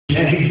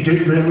Yeah, he's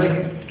doing really.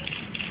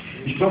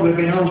 He's probably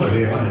been over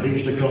here, hasn't he? They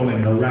used to call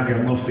him the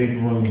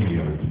Ragamuffin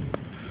Romeo.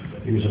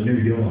 He was a New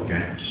York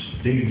act,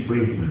 Dean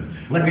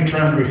Friedman. Let me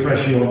try and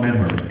refresh your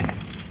memory.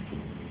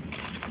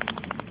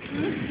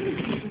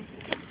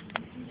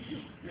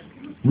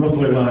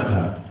 Roughly like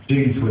that,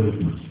 Dean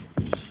Friedman.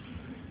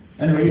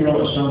 Anyway, he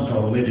wrote a song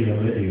called Lydia,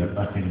 Lydia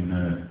back in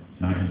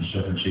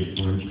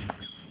 1973.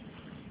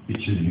 You're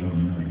too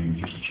young, I mean,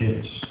 just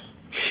kids.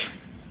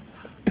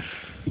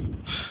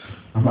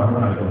 Am I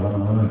right or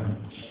am I right?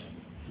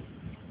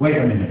 Wait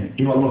a minute,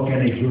 do I look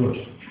any good?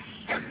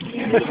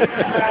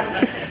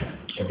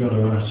 I've got to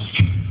ask.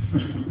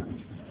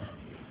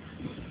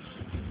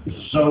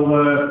 So,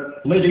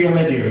 Lydia,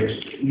 Lydia,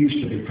 it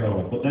used to be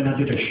called, but then I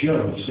did a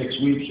show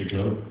 6 weeks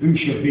ago. Who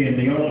should be in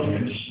the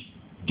audience?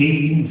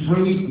 Dean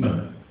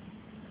Friedman.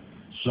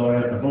 So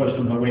a voice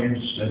from the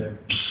wings said,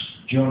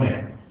 Johnny,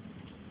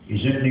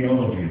 he's in the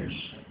audience,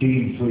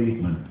 Dean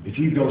Friedman. If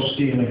you go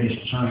stealing his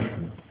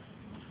title,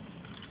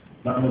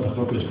 that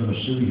motherfucker's going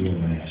to sue your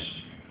ass.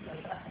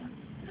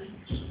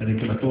 And he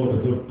can afford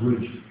a good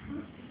brief.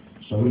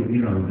 So,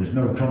 you know, there's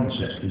no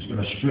concept. He's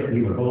going to strip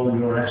you of all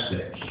your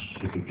assets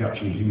if he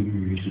catches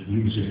you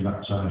using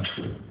that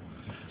title.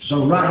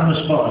 So right on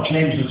the spot, I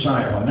changed the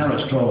title, and now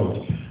it's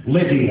called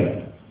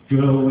Lydia,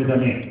 Girl with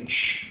an Itch.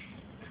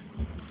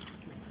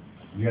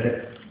 You get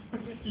it?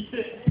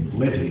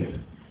 Lydia,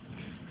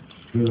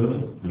 Girl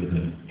with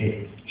an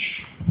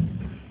Itch.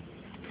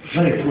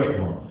 Very quick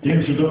one. The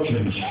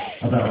introduction's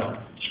about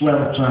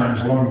 12 times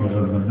longer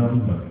than the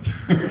number.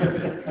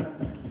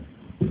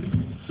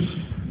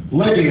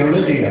 Lydia,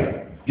 Lydia,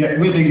 get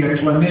rid of your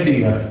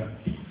chlamydia.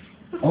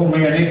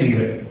 Only an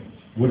idiot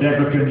would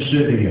ever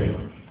consider you.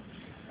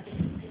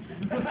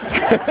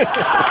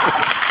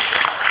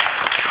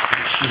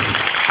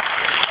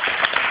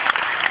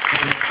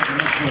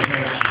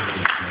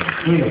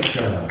 Free of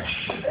charge,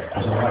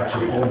 as I like to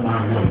all my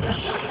words.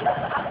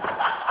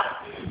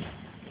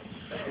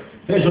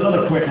 Here's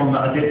another quick one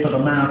that I did for the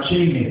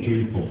Martini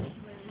people.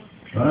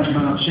 Right,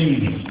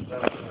 Martini.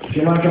 Do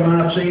you like a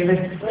Martini?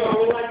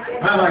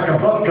 I like a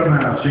vodka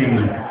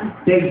Martini.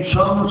 Big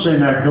tons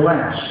in a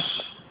glass.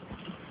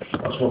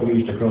 That's what we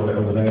used to call it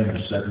over there in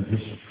the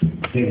 70s.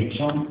 Big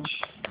tons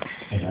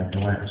in a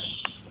glass.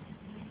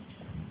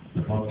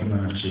 The vodka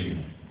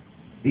Martini.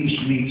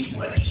 East meets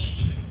west.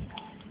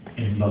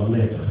 In the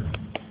liver.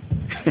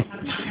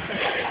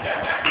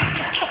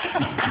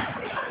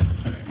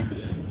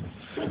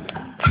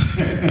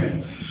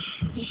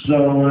 So,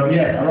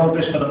 yeah, I wrote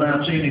this for the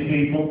Martini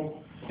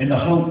people in the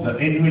hope that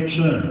in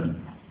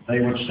return they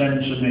would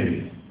send to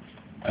me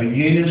a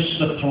year's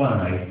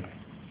supply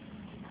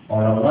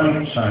or a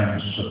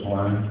lifetime's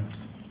supply,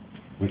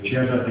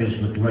 whichever is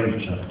the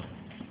greater,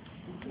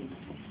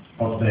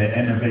 of their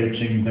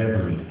enervating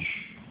beverage.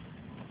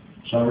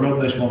 So I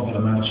wrote this one for the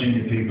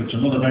Martini people. It's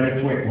another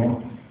very quick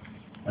one,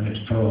 and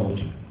it's called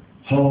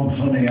Home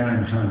Honey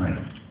I'm High.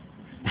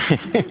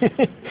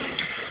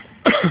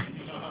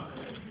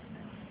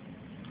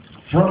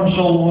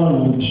 Frontal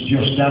lobes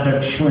just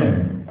added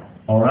trim,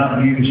 or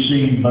have you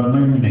seen the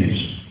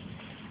Moonies?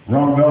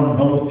 Wrong on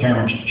both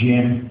counts,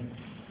 Jim.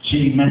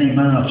 See many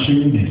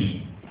Martinis.